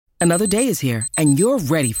Another day is here, and you're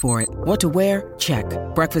ready for it. What to wear? Check.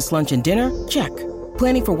 Breakfast, lunch, and dinner? Check.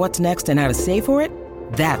 Planning for what's next and how to save for it?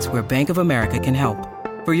 That's where Bank of America can help.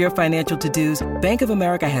 For your financial to-dos, Bank of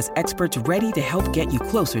America has experts ready to help get you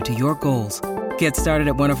closer to your goals. Get started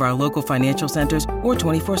at one of our local financial centers or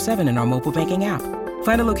 24/7 in our mobile banking app.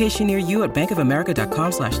 Find a location near you at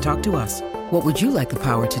bankofamerica.com/talktous. What would you like the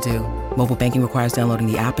power to do? Mobile banking requires downloading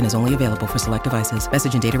the app and is only available for select devices.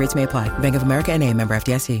 Message and data rates may apply. Bank of America N.A., member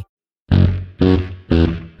FDIC.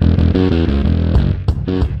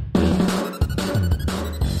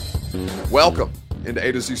 Welcome into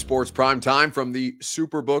A to Z Sports Prime Time from the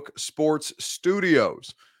Superbook Sports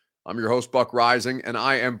Studios. I'm your host, Buck Rising, and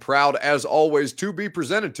I am proud, as always, to be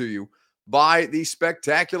presented to you by the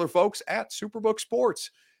spectacular folks at Superbook Sports.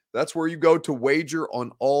 That's where you go to wager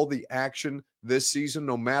on all the action this season,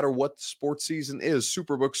 no matter what the sports season is.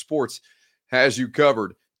 Superbook Sports has you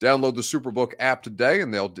covered. Download the Superbook app today,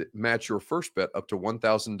 and they'll match your first bet up to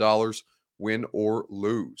 $1,000, win or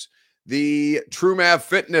lose. The TrueMav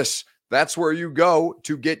Fitness, that's where you go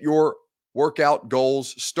to get your workout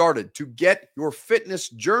goals started, to get your fitness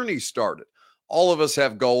journey started. All of us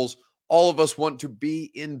have goals. All of us want to be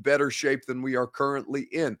in better shape than we are currently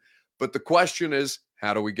in. But the question is,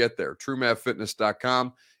 how do we get there?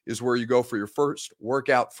 TrueMavFitness.com is where you go for your first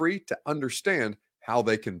workout free to understand how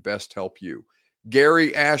they can best help you.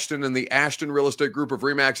 Gary Ashton and the Ashton Real Estate Group of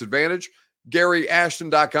RE/MAX Advantage.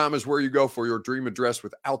 GaryAshton.com is where you go for your dream address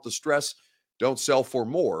without the stress. Don't sell for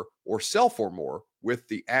more or sell for more with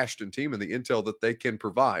the Ashton team and the intel that they can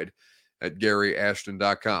provide at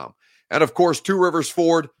GaryAshton.com. And of course, Two Rivers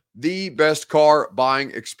Ford, the best car buying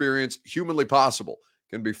experience humanly possible,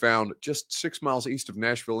 can be found just 6 miles east of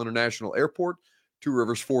Nashville International Airport. Two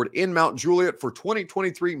Rivers Ford in Mount Juliet for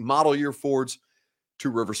 2023 model year Fords,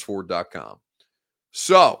 tworiversford.com.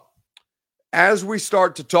 So, as we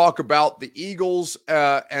start to talk about the Eagles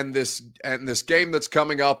and this game that's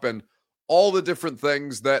coming up and all the different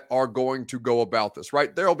things that are going to go about this,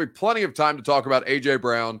 right? There'll be plenty of time to talk about A.J.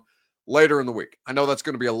 Brown later in the week. I know that's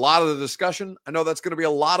going to be a lot of the discussion. I know that's going to be a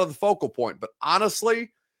lot of the focal point. But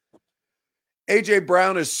honestly, A.J.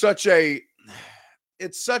 Brown is such a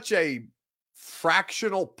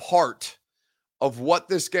fractional part of what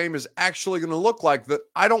this game is actually going to look like that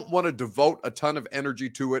I don't want to devote a ton of energy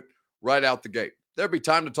to it right out the gate. There'll be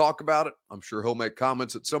time to talk about it. I'm sure he'll make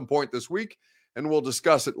comments at some point this week, and we'll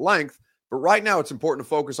discuss at length. But right now, it's important to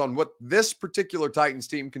focus on what this particular Titans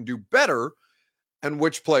team can do better and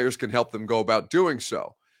which players can help them go about doing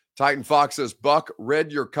so. Titan Fox says, Buck,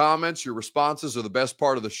 read your comments. Your responses are the best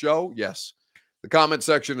part of the show. Yes, the comment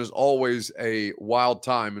section is always a wild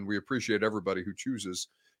time, and we appreciate everybody who chooses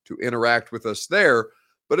to interact with us there.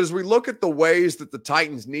 But as we look at the ways that the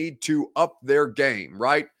Titans need to up their game,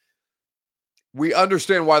 right? We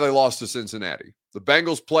understand why they lost to Cincinnati. The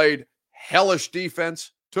Bengals played hellish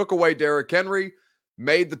defense, took away Derrick Henry,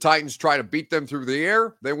 made the Titans try to beat them through the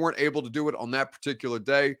air. They weren't able to do it on that particular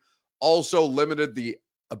day. Also limited the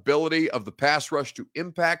ability of the pass rush to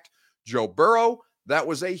impact Joe Burrow. That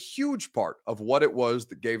was a huge part of what it was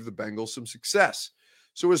that gave the Bengals some success.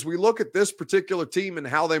 So as we look at this particular team and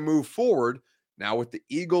how they move forward, now with the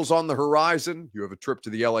Eagles on the horizon, you have a trip to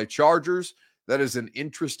the LA Chargers. That is an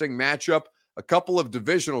interesting matchup. A couple of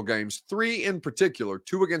divisional games, 3 in particular,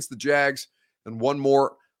 2 against the Jags and 1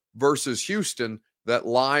 more versus Houston that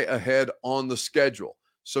lie ahead on the schedule.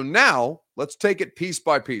 So now let's take it piece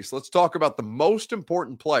by piece. Let's talk about the most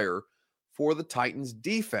important player for the Titans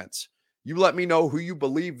defense. You let me know who you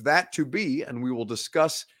believe that to be, and we will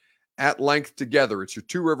discuss at length together. It's your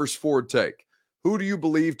Two Rivers Ford take. Who do you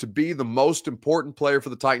believe to be the most important player for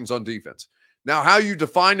the Titans on defense? Now, how you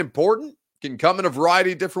define important can come in a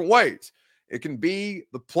variety of different ways. It can be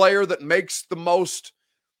the player that makes the most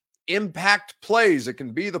impact plays. It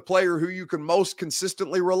can be the player who you can most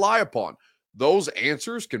consistently rely upon. Those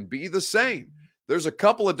answers can be the same. There's a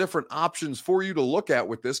couple of different options for you to look at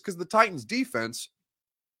with this because the Titans defense,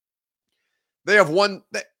 they have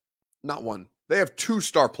they have 2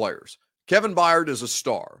 star players. Kevin Byard is a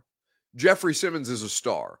star. Jeffrey Simmons is a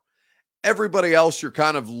star. Everybody else you're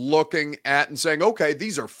kind of looking at and saying, okay,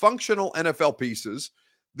 these are functional NFL pieces.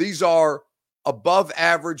 These are above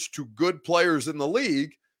average to good players in the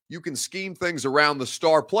league. You can scheme things around the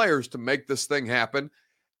star players to make this thing happen,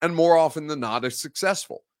 and more often than not, it's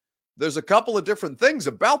successful. There's a couple of different things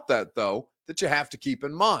about that, though, that you have to keep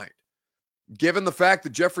in mind. Given the fact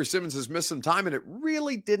that Jeffrey Simmons has missed some time and it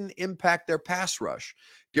really didn't impact their pass rush,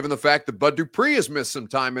 given the fact that Bud Dupree has missed some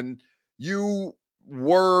time and you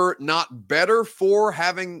were not better for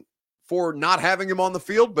not having him on the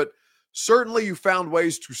field, but certainly you found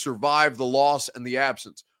ways to survive the loss and the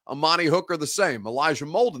absence. Amani Hooker the same. Elijah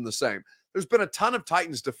Molden the same. There's been a ton of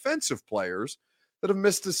Titans defensive players that have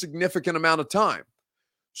missed a significant amount of time.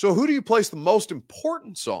 So who do you place the most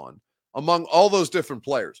importance on among all those different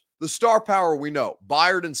players? The star power we know.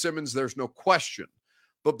 Byard and Simmons, there's no question.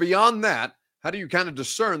 But beyond that, how do you kind of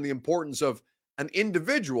discern the importance of an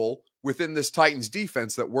individual within this Titans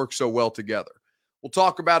defense that works so well together? We'll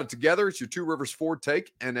talk about it together. It's your Two Rivers Ford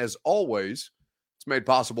take. And as always, it's made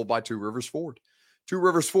possible by Two Rivers Ford. Two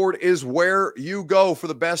Rivers Ford is where you go for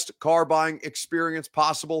the best car buying experience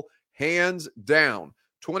possible, hands down.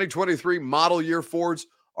 2023 model year Fords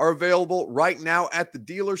are available right now at the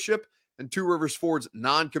dealership, and Two Rivers Ford's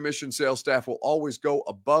non-commissioned sales staff will always go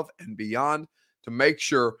above and beyond to make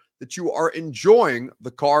sure that you are enjoying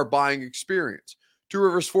the car buying experience. Two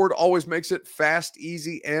Rivers Ford always makes it fast,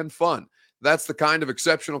 easy, and fun. That's the kind of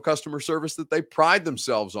exceptional customer service that they pride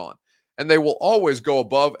themselves on. And they will always go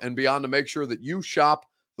above and beyond to make sure that you shop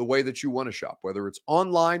the way that you want to shop, whether it's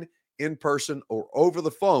online, in person, or over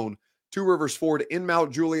the phone. Two Rivers Ford in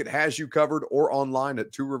Mount Juliet has you covered, or online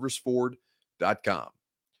at tworiversford.com.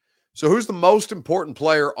 So who's the most important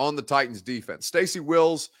player on the Titans defense? Stacy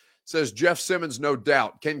Wills says Jeff Simmons, no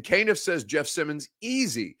doubt. Ken Caniff says Jeff Simmons,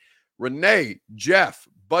 easy. Renee, Jeff,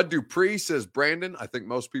 Bud Dupree says Brandon. I think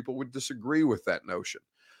most people would disagree with that notion.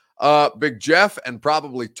 Big Jeff and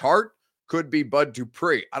probably Tart could be Bud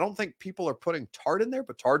Dupree. I don't think people are putting Tart in there,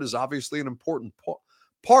 but Tart is obviously an important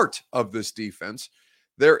part of this defense.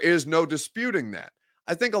 There is no disputing that.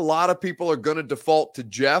 I think a lot of people are going to default to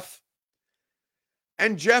Jeff.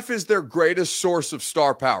 And Jeff is their greatest source of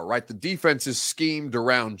star power, right? The defense is schemed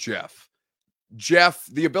around Jeff. Jeff,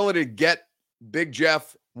 the ability to get Big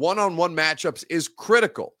Jeff one-on-one matchups is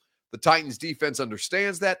critical. The Titans defense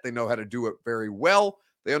understands that. They know how to do it very well.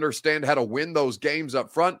 They understand how to win those games up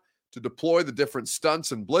front, to deploy the different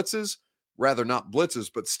stunts and blitzes, rather not blitzes,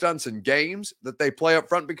 but stunts and games that they play up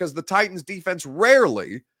front, because the Titans defense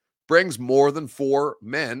rarely brings more than 4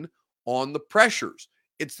 men on the pressures.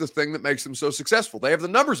 It's the thing that makes them so successful. They have the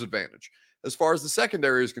numbers advantage as far as the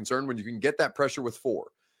secondary is concerned when you can get that pressure with 4.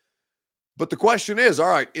 But the question is, all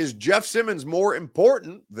right, is Jeff Simmons more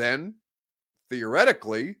important than,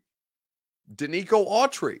 theoretically, Danico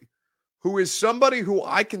Autry, who is somebody who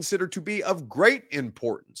I consider to be of great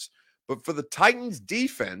importance? But for the Titans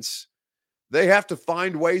defense, they have to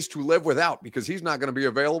find ways to live without, because he's not going to be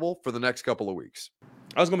available for the next couple of weeks.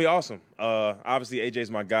 That's going to be awesome. Obviously,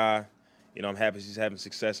 AJ's my guy. You know, I'm happy he's having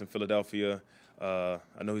success in Philadelphia. I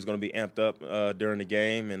know he's going to be amped up during the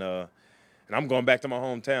game, and I'm going back to my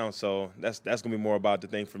hometown, so that's going to be more about the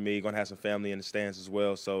thing for me. Going to have some family in the stands as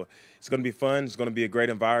well, so it's going to be fun. It's going to be a great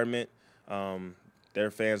environment.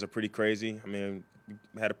 Their fans are pretty crazy. I mean,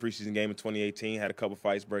 we had a preseason game in 2018, had a couple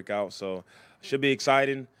fights break out, so it should be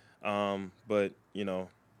exciting. But, you know,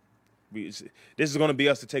 this is going to be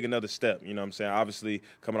us to take another step, you know what I'm saying? Obviously,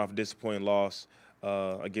 coming off a disappointing loss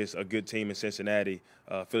against a good team in Cincinnati,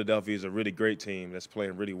 Philadelphia is a really great team that's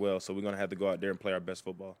playing really well, so we're going to have to go out there and play our best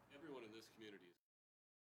football. Everyone in this community.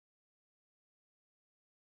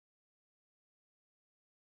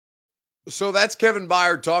 So that's Kevin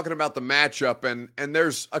Byard talking about the matchup, and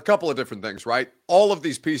there's a couple of different things, right? All of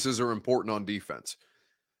these pieces are important on defense.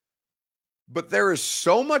 But there is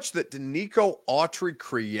so much that Danico Autry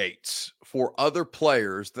creates for other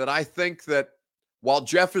players that I think that while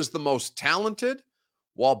Jeff is the most talented,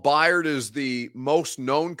 while Byard is the most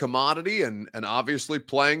known commodity and obviously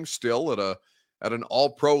playing still at an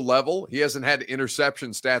all-pro level, he hasn't had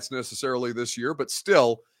interception stats necessarily this year, but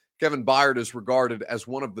still Kevin Byard is regarded as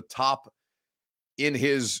one of the top in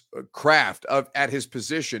his craft at his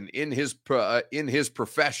position, in his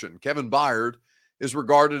profession. Kevin Byard is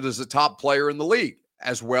regarded as a top player in the league,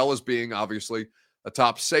 as well as being obviously a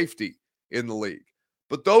top safety in the league.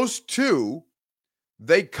 But those two,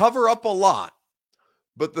 they cover up a lot.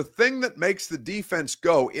 But the thing that makes the defense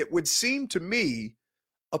go, it would seem to me,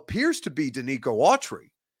 appears to be Danico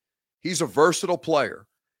Autry. He's a versatile player.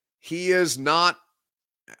 He is not,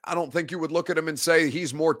 I don't think you would look at him and say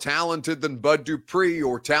he's more talented than Bud Dupree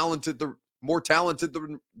or more talented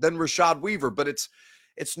than Rashad Weaver, but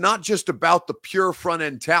it's not just about the pure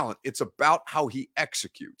front-end talent. It's about how he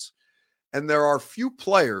executes. And there are few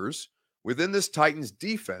players within this Titans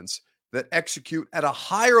defense that execute at a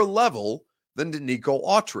higher level than Danico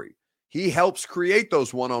Autry. He helps create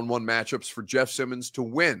those one-on-one matchups for Jeff Simmons to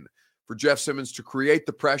win, for Jeff Simmons to create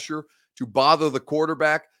the pressure, to bother the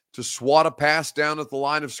quarterback, to swat a pass down at the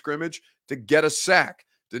line of scrimmage, to get a sack.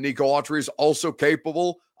 Danico Autry is also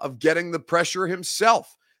capable of getting the pressure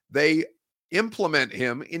himself. They implement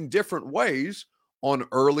him in different ways on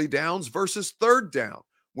early downs versus third down,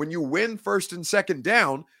 When you win first and second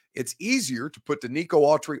down, it's easier to put Danico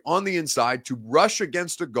Autry on the inside to rush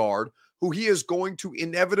against a guard who he is going to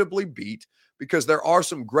inevitably beat, because there are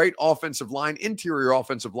some great interior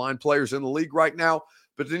offensive line players in the league right now,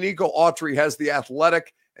 but Danico Autry has the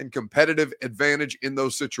athletic and competitive advantage in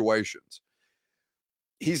those situations.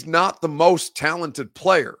 He's not the most talented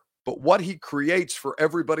player, but what he creates for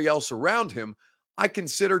everybody else around him, I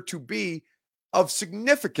consider to be of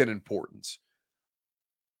significant importance.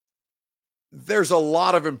 There's a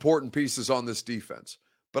lot of important pieces on this defense,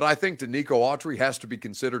 but I think Danico Autry has to be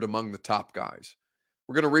considered among the top guys.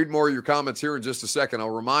 We're going to read more of your comments here in just a second. I'll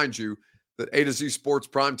remind you that A to Z Sports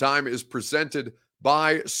Primetime is presented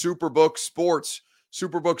by Superbook Sports.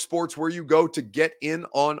 Superbook Sports, where you go to get in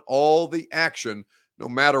on all the action, no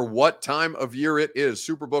matter what time of year it is.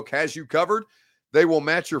 Superbook has you covered. They will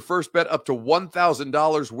match your first bet up to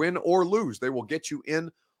 $1,000, win or lose. They will get you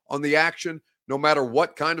in on the action, no matter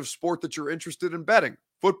what kind of sport that you're interested in betting.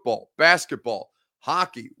 Football, basketball,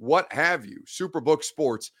 hockey, what have you. Superbook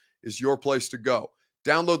Sports is your place to go.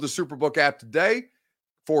 Download the Superbook app today.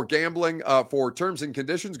 For gambling, for terms and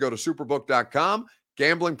conditions, go to superbook.com.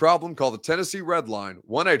 Gambling problem, call the Tennessee Red Line,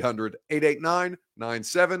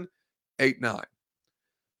 1-800-889-9789.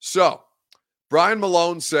 So, Brian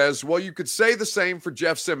Malone says, well, you could say the same for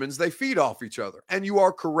Jeff Simmons. They feed off each other, and you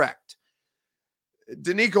are correct.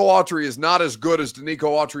 Danico Autry is not as good as Danico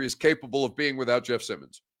Autry is capable of being without Jeff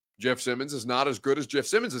Simmons. Jeff Simmons is not as good as Jeff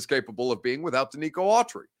Simmons is capable of being without Danico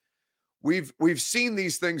Autry. We've seen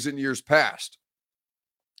these things in years past.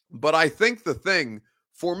 But I think the thing,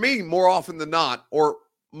 for me, more often than not, or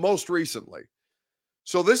most recently,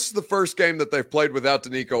 so this is the first game that they've played without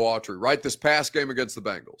Danico Autry, right? This past game against the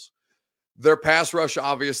Bengals. Their pass rush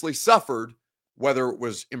obviously suffered, whether it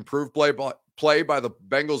was improved play by the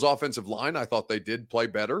Bengals offensive line. I thought they did play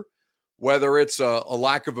better. Whether it's a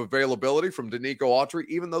lack of availability from Danico Autry,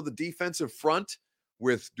 even though the defensive front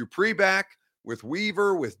with Dupree back, with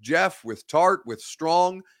Weaver, with Jeff, with Tart, with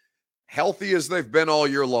Strong, healthy as they've been all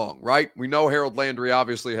year long, right? We know Harold Landry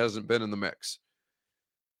obviously hasn't been in the mix.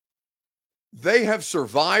 They have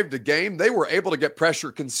survived a game. They were able to get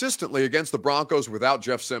pressure consistently against the Broncos without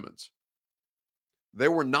Jeff Simmons. They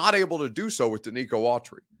were not able to do so with Danico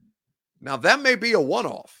Autry. Now, that may be a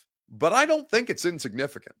one-off, but I don't think it's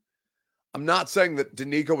insignificant. I'm not saying that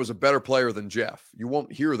Danico was a better player than Jeff. You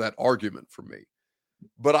won't hear that argument from me.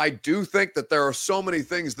 But I do think that there are so many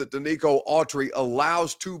things that Danico Autry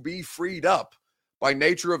allows to be freed up by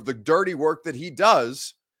nature of the dirty work that he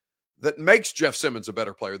does that makes Jeff Simmons a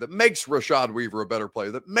better player, that makes Rashad Weaver a better player,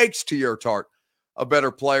 that makes T.R. Tart a better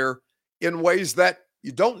player in ways that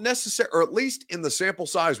you don't necessarily, or at least in the sample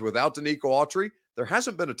size without Danico Autry, there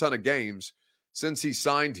hasn't been a ton of games since he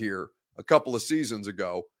signed here a couple of seasons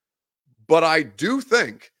ago. But I do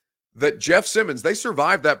think that Jeff Simmons, they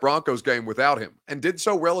survived that Broncos game without him and did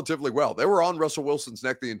so relatively well. They were on Russell Wilson's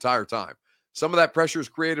neck the entire time. Some of that pressure is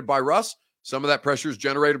created by Russ. Some of that pressure is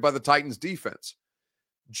generated by the Titans defense.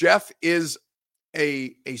 Jeff is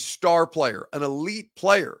a star player, an elite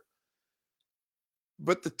player.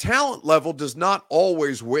 But the talent level does not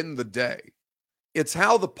always win the day. It's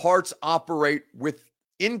how the parts operate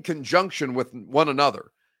in conjunction with one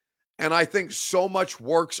another. And I think so much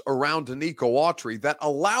works around Danico Autry that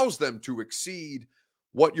allows them to exceed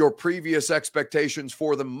what your previous expectations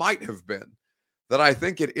for them might have been, that I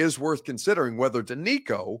think it is worth considering whether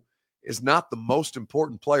Danico is not the most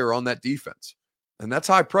important player on that defense. And that's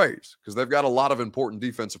high praise because they've got a lot of important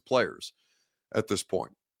defensive players at this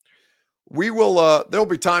point. There'll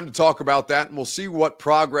be time to talk about that, and we'll see what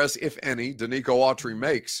progress, if any, Danico Autry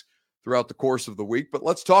makes throughout the course of the week. But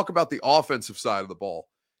let's talk about the offensive side of the ball.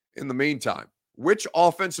 In the meantime, which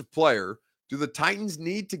offensive player do the Titans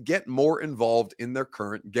need to get more involved in their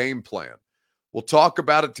current game plan? We'll talk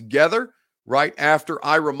about it together right after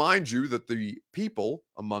I remind you that the people,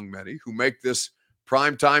 among many, who make this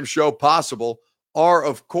primetime show possible are,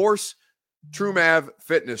 of course, TrueMav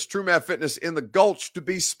Fitness. TrueMav Fitness in the Gulch, to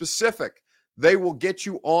be specific. They will get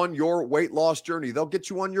you on your weight loss journey. They'll get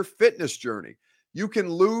you on your fitness journey. You can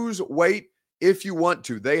lose weight if you want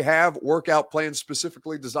to. They have workout plans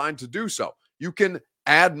specifically designed to do so. You can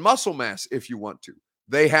add muscle mass if you want to.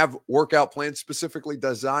 They have workout plans specifically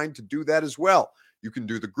designed to do that as well. You can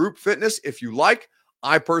do the group fitness if you like.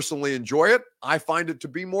 I personally enjoy it. I find it to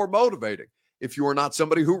be more motivating. If you are not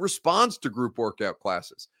somebody who responds to group workout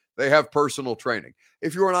classes, they have personal training.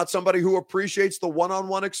 If you are not somebody who appreciates the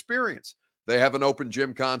one-on-one experience, they have an open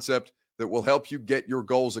gym concept that will help you get your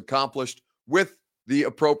goals accomplished with the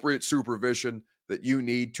appropriate supervision that you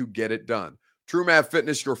need to get it done. TrueMav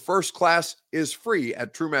Fitness, your first class is free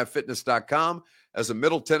at TrueMavFitness.com. As a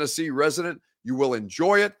Middle Tennessee resident, you will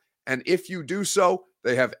enjoy it. And if you do so,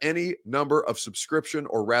 they have any number of subscription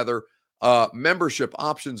or rather membership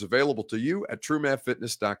options available to you at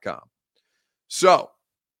TrueMathFitness.com. So,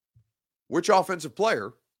 which offensive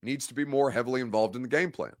player needs to be more heavily involved in the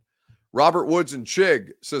game plan? Robert Woods and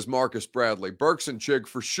Chig, says Marcus Bradley. Burks and Chig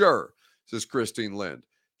for sure, says Christine Lind.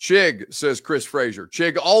 Chig, says Chris Frazier.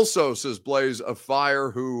 Chig also, says Blaze of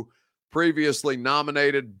Fire, who previously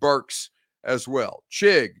nominated Burks as well.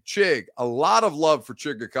 Chig, a lot of love for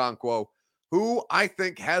Chig Okonkwo, who I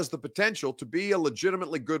think has the potential to be a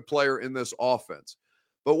legitimately good player in this offense.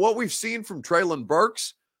 But what we've seen from Treylon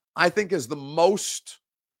Burks, I think, is the most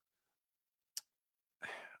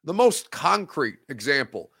concrete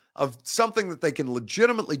example of something that they can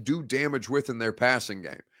legitimately do damage with in their passing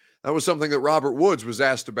game. That was something that Robert Woods was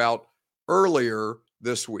asked about earlier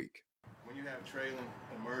this week. When you have Treylon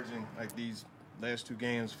emerging like these last two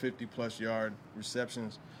games, 50-plus yard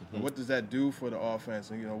receptions, what does that do for the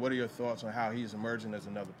offense? And, what are your thoughts on how he's emerging as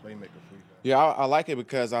another playmaker for you guys? Yeah, I like it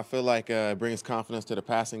because I feel like it brings confidence to the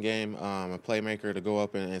passing game, a playmaker to go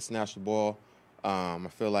up and snatch the ball. I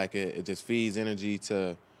feel like it just feeds energy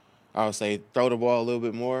to, I would say, throw the ball a little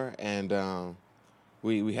bit more. And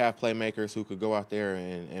we have playmakers who could go out there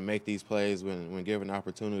and make these plays when given the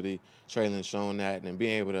opportunity. Treylon's shown that. And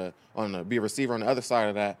being able to be a receiver on the other side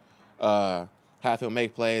of that, have him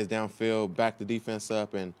make plays downfield, back the defense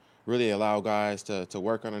up, and really allow guys to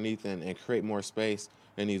work underneath and create more space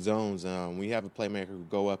in these zones. We have a playmaker who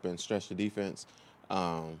go up and stretch the defense.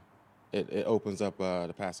 It opens up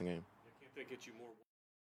the passing game. Can't they get you more?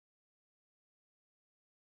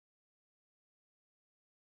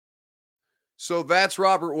 So that's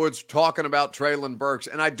Robert Woods talking about Treylon Burks.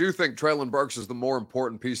 And I do think Treylon Burks is the more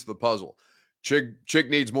important piece of the puzzle. Chig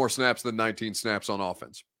needs more snaps than 19 snaps on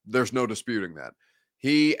offense. There's no disputing that.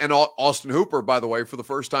 He and Austin Hooper, by the way, for the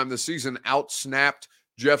first time this season, out-snapped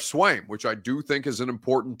Jeff Swaim, which I do think is an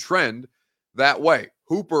important trend that way.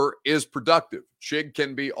 Hooper is productive. Chig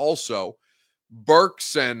can be also.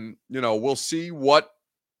 Burks, and, we'll see what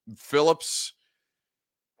Phillips.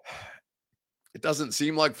 It doesn't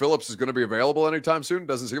seem like Phillips is going to be available anytime soon. It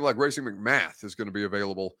doesn't seem like Racing McMath is going to be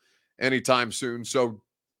available anytime soon. So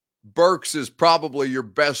Burks is probably your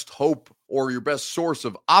best hope or your best source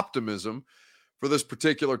of optimism for this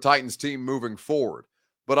particular Titans team moving forward.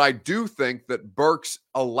 But I do think that Burks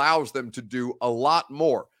allows them to do a lot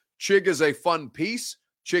more. Chig is a fun piece.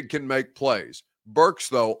 Chig can make plays. Burks,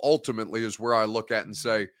 though, ultimately is where I look at and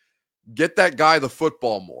say, get that guy the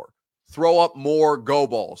football more. Throw up more go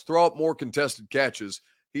balls. Throw up more contested catches.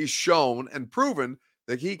 He's shown and proven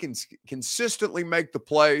that he can consistently make the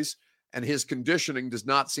plays, and his conditioning does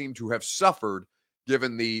not seem to have suffered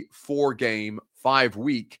given the 4-game,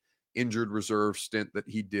 5-week injured reserve stint that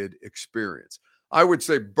he did experience. I would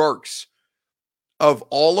say Burks, of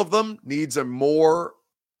all of them, needs a more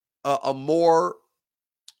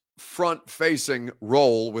front-facing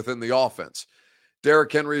role within the offense.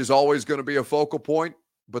 Derrick Henry is always going to be a focal point,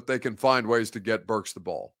 but they can find ways to get Burks the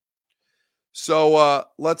ball. So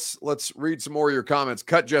let's read some more of your comments.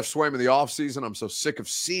 Cut Jeff Swaim in the offseason. I'm so sick of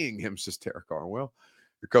seeing him, says Derek Arwell.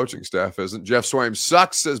 Your coaching staff isn't. Jeff Swaim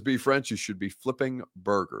sucks, says B. French. You should be flipping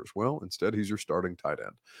burgers. Well, instead, he's your starting tight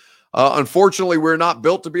end. Unfortunately, we're not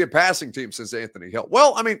built to be a passing team, says Anthony Hill.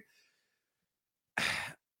 Well, I mean,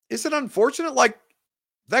 is it unfortunate? Like,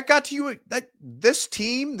 that got to you, that this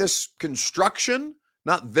team, this construction,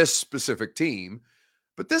 not this specific team,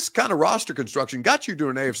 but this kind of roster construction got you to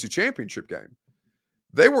an AFC championship game.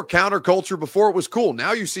 They were counterculture before it was cool.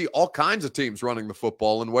 Now you see all kinds of teams running the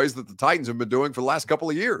football in ways that the Titans have been doing for the last couple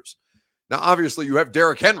of years. Now, obviously, you have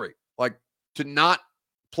Derrick Henry. Like, to not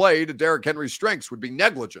play to Derrick Henry's strengths would be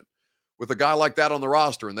negligent with a guy like that on the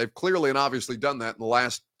roster. And they've clearly and obviously done that in the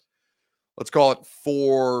last, let's call it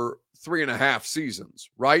 3.5 seasons,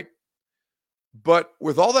 right? But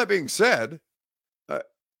with all that being said,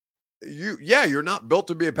 you're not built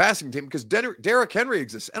to be a passing team because Derrick Henry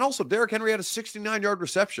exists. And also, Derrick Henry had a 69-yard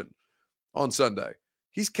reception on Sunday.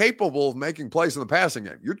 He's capable of making plays in the passing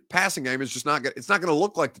game. Your passing game is just not going to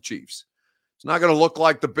look like the Chiefs. It's not going to look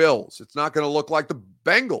like the Bills. It's not going to look like the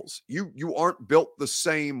Bengals. You aren't built the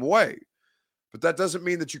same way. But that doesn't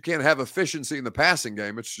mean that you can't have efficiency in the passing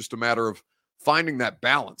game. It's just a matter of finding that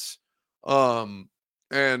balance. And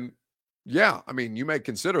yeah, I mean, you may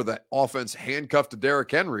consider that offense handcuffed to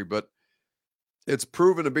Derrick Henry, but it's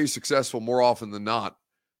proven to be successful more often than not.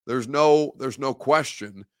 There's no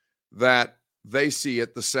question that they see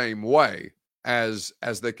it the same way as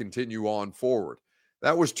they continue on forward.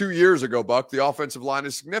 That was 2 years ago, Buck. The offensive line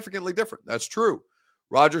is significantly different. That's true.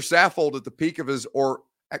 Roger Saffold at the peak of his, or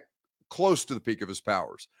close to the peak of his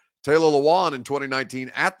powers. Taylor Lewan in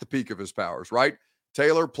 2019 at the peak of his powers, right?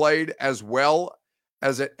 Taylor played as well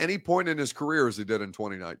as at any point in his career as he did in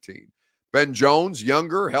 2019. Ben Jones,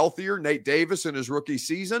 younger, healthier. Nate Davis in his rookie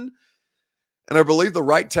season. And I believe the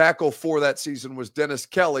right tackle for that season was Dennis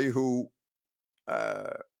Kelly, who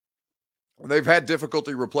they've had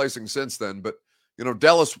difficulty replacing since then. But, you know,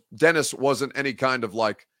 Dennis wasn't any kind of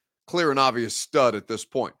like clear and obvious stud at this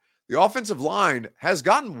point. The offensive line has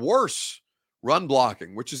gotten worse run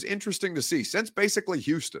blocking, which is interesting to see since basically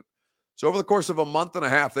Houston. So over the course of a month and a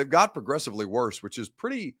half, they've got progressively worse, which is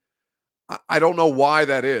pretty, I don't know why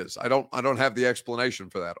that is. I don't have the explanation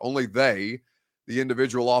for that. Only they, the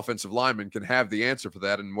individual offensive linemen, can have the answer for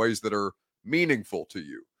that in ways that are meaningful to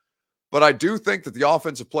you. But I do think that the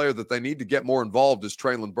offensive player that they need to get more involved is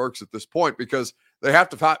Traylon Burks at this point, because they have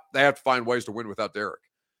to find ways to win without Derek,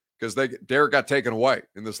 because Derek got taken away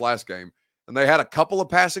in this last game, and they had a couple of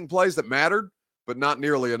passing plays that mattered, but not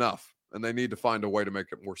nearly enough, and they need to find a way to make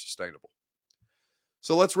it more sustainable.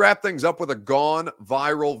 So let's wrap things up with a gone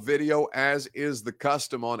viral video, as is the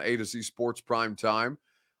custom on A to Z Sports Prime Time.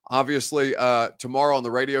 Obviously, tomorrow on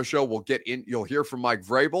the radio show, you'll hear from Mike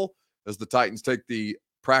Vrabel as the Titans take the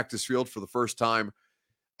practice field for the first time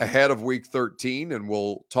ahead of Week 13, and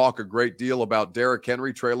we'll talk a great deal about Derrick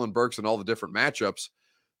Henry, Traylon Burks, and all the different matchups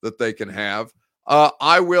that they can have.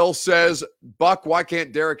 I Will says, Buck, why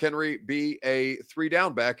can't Derrick Henry be a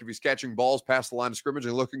 3-down back if he's catching balls past the line of scrimmage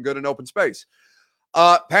and looking good in open space?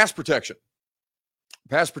 Pass protection.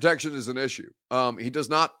 Pass protection is an issue. He does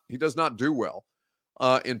not do well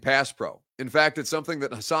in pass pro. In fact, it's something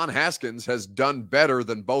that Hassan Haskins has done better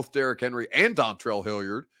than both Derrick Henry and Dontrell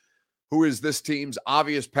Hilliard, who is this team's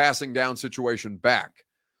obvious passing down situation back.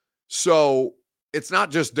 So it's not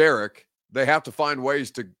just Derrick. They have to find ways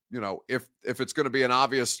to, if it's going to be an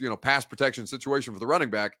obvious, pass protection situation for the running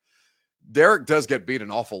back, Derrick does get beat an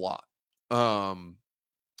awful lot.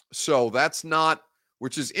 So that's not,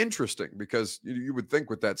 which is interesting, because you would think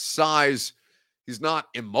with that size, he's not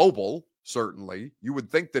immobile, certainly. You would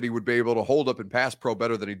think that he would be able to hold up in pass pro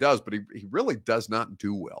better than he does, but he really does not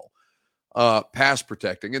do well pass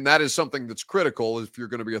protecting. And that is something that's critical if you're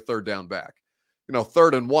going to be a 3rd down back.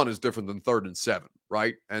 3rd and 1 is different than 3rd and 7,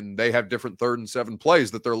 right? And they have different 3rd and 7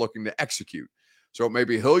 plays that they're looking to execute. So it may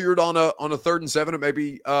be Hilliard on a 3rd and 7. It may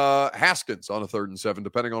be Haskins on a 3rd and 7,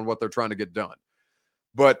 depending on what they're trying to get done.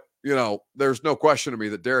 But, there's no question to me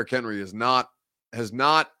that Derrick Henry has not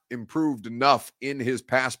improved enough in his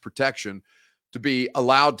pass protection to be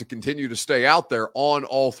allowed to continue to stay out there on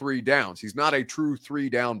all 3 downs. He's not a true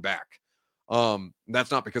 3-down back.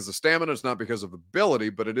 That's not because of stamina. It's not because of ability,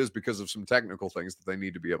 but it is because of some technical things that they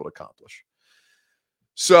need to be able to accomplish.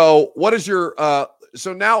 So what is your,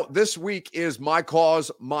 so now this week is My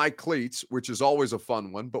Cause, My Cleats, which is always a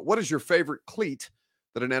fun one, but what is your favorite cleat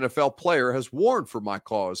that an NFL player has worn for My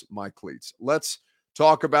Cause, My Cleats? Let's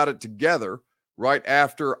talk about it together right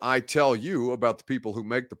after I tell you about the people who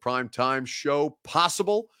make the Primetime show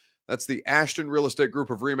possible. That's the Ashton Real Estate Group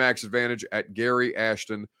of RE/MAX Advantage at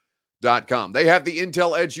GaryAshton.com. They have the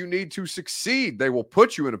intel edge you need to succeed. They will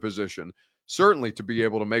put you in a position, certainly, to be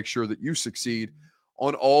able to make sure that you succeed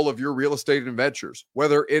on all of your real estate ventures.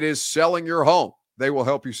 Whether it is selling your home, they will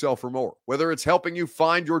help you sell for more. Whether it's helping you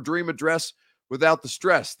find your dream address without the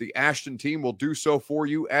stress, the Ashton team will do so for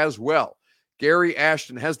you as well. Gary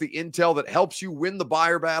Ashton has the intel that helps you win the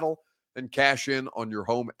buyer battle and cash in on your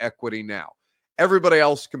home equity now. Everybody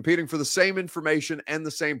else competing for the same information and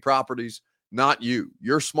the same properties, not you.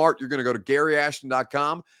 You're smart. You're going to go to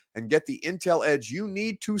GaryAshton.com and get the intel edge you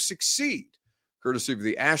need to succeed, courtesy of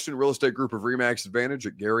the Ashton Real Estate Group of RE/MAX Advantage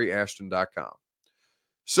at GaryAshton.com.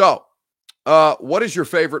 So, what is your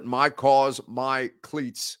favorite My Cause, My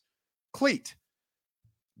Cleats cleat?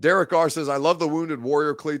 Derek R. says, I love the Wounded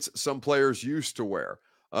Warrior cleats some players used to wear.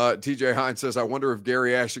 TJ Hines says, I wonder if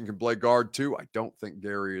Gary Ashton can play guard too. I don't think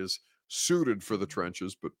Gary is suited for the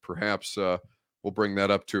trenches, but perhaps we'll bring that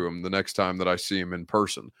up to him the next time that I see him in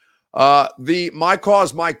person. The My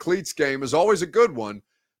Cause, My Cleats game is always a good one.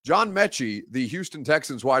 John Mechie, the Houston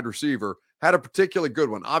Texans wide receiver, had a particularly good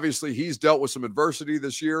one. Obviously, he's dealt with some adversity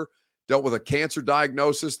this year, dealt with a cancer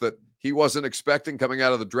diagnosis that he wasn't expecting coming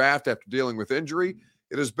out of the draft after dealing with injury.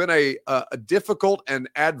 It has been a difficult and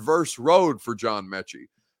adverse road for John Mechie,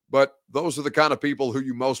 but those are the kind of people who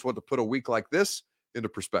you most want to put a week like this into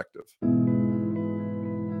perspective.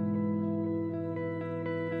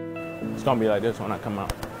 It's going to be like this when I come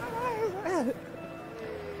out.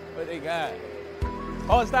 What they got?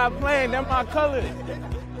 Oh, stop playing. That's my color.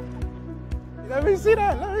 Let me see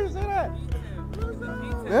that. Let me see that.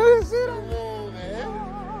 Let me see that.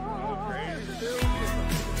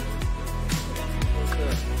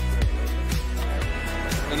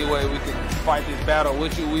 any way we can fight this battle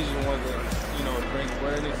with you. We just wanted to, bring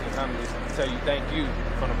awareness and kind of just tell you thank you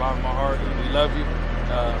from the bottom of my heart. We love you.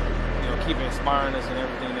 Keep inspiring us in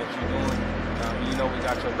everything that you're doing. We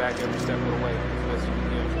got your back every step of the way. As you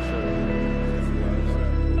can, for sure.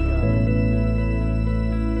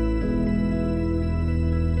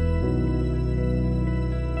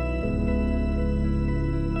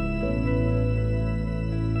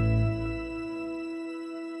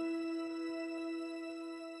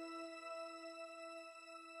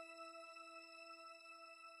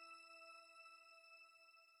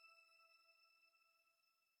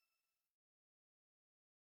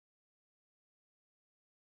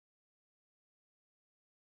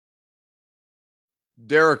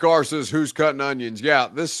 Derek R says, who's cutting onions? Yeah,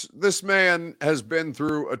 this man has been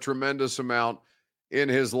through a tremendous amount in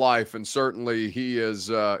his life, and certainly he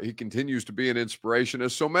continues to be an inspiration,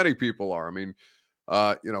 as so many people are. I mean,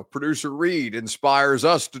 producer Reed inspires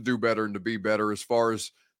us to do better and to be better as far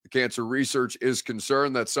as the cancer research is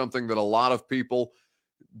concerned. That's something that a lot of people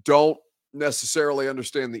don't necessarily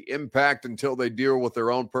understand the impact until they deal with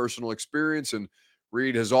their own personal experience, and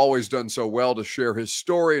Reed has always done so well to share his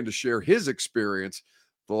story and to share his experience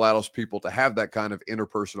that allows people to have that kind of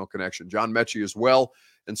interpersonal connection. John Mechie as well,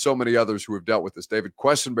 and so many others who have dealt with this. David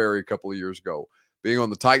Quessenberry a couple of years ago, being on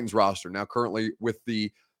the Titans roster, now currently with the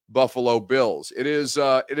Buffalo Bills. It is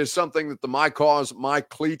something that the My Cause, My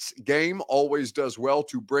Cleats game always does well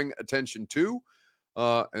to bring attention to,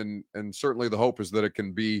 and certainly the hope is that it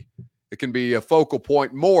can be a focal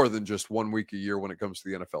point more than just 1 week a year when it comes to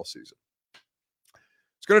the NFL season.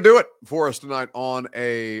 It's going to do it for us tonight on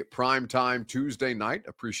a primetime Tuesday night.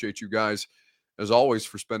 Appreciate you guys, as always,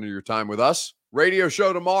 for spending your time with us. Radio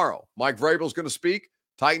show tomorrow. Mike Vrabel's going to speak.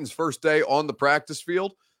 Titans' first day on the practice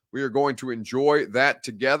field. We are going to enjoy that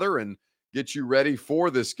together and get you ready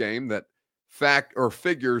for this game that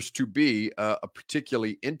figures to be a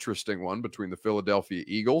particularly interesting one between the Philadelphia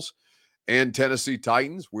Eagles and Tennessee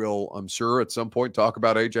Titans. We'll, I'm sure, at some point talk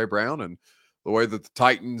about A.J. Brown and the way that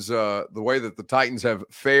the Titans have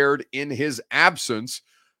fared in his absence,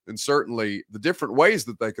 and certainly the different ways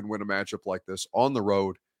that they can win a matchup like this on the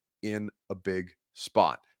road in a big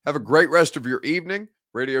spot. Have a great rest of your evening.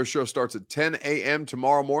 Radio show starts at 10 a.m.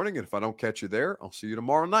 tomorrow morning, and if I don't catch you there, I'll see you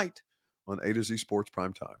tomorrow night on A to Z Sports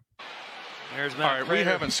Primetime. All right, we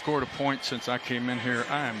haven't scored a point since I came in here.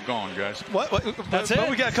 I am gone, guys. What? That's it?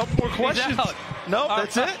 We got a couple more questions. No,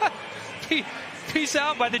 that's it. Peace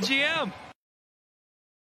out by the GM.